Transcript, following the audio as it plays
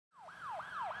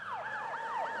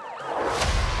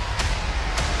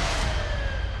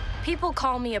People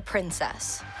call me a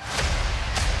princess.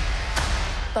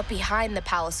 But behind the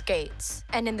palace gates,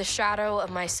 and in the shadow of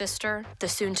my sister, the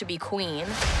soon-to-be queen,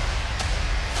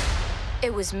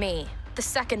 it was me, the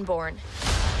second-born,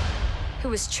 who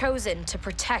was chosen to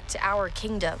protect our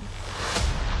kingdom.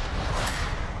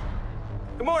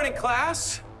 Good morning,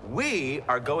 class. We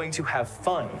are going to have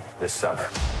fun this summer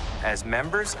as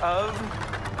members of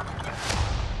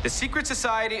the Secret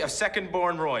Society of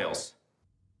Second-Born Royals.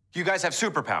 You guys have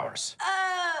superpowers.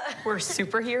 We're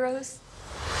superheroes?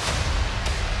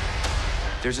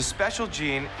 There's a special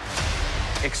gene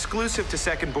exclusive to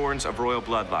second-borns of royal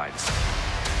bloodlines.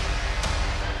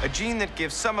 A gene that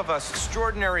gives some of us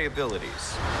extraordinary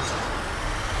abilities.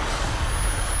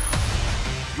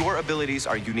 Your abilities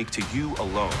are unique to you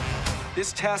alone.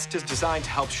 This test is designed to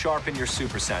help sharpen your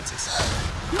super senses.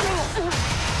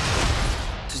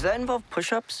 Does that involve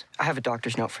push-ups? I have a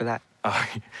doctor's note for that. Oh,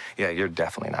 yeah, you're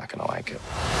definitely not gonna like it.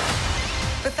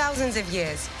 For thousands of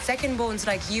years, second-borns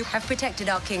like you have protected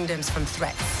our kingdoms from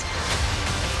threats.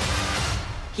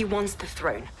 He wants the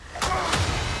throne.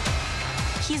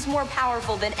 He's more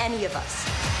powerful than any of us.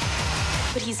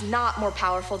 But he's not more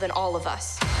powerful than all of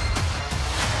us.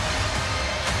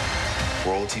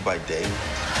 Royalty by day,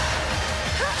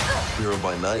 hero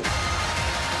by night.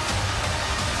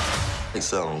 It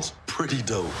sounds pretty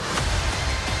dope.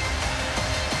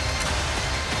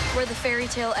 Where the fairy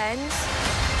tale ends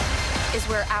is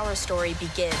where our story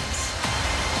begins.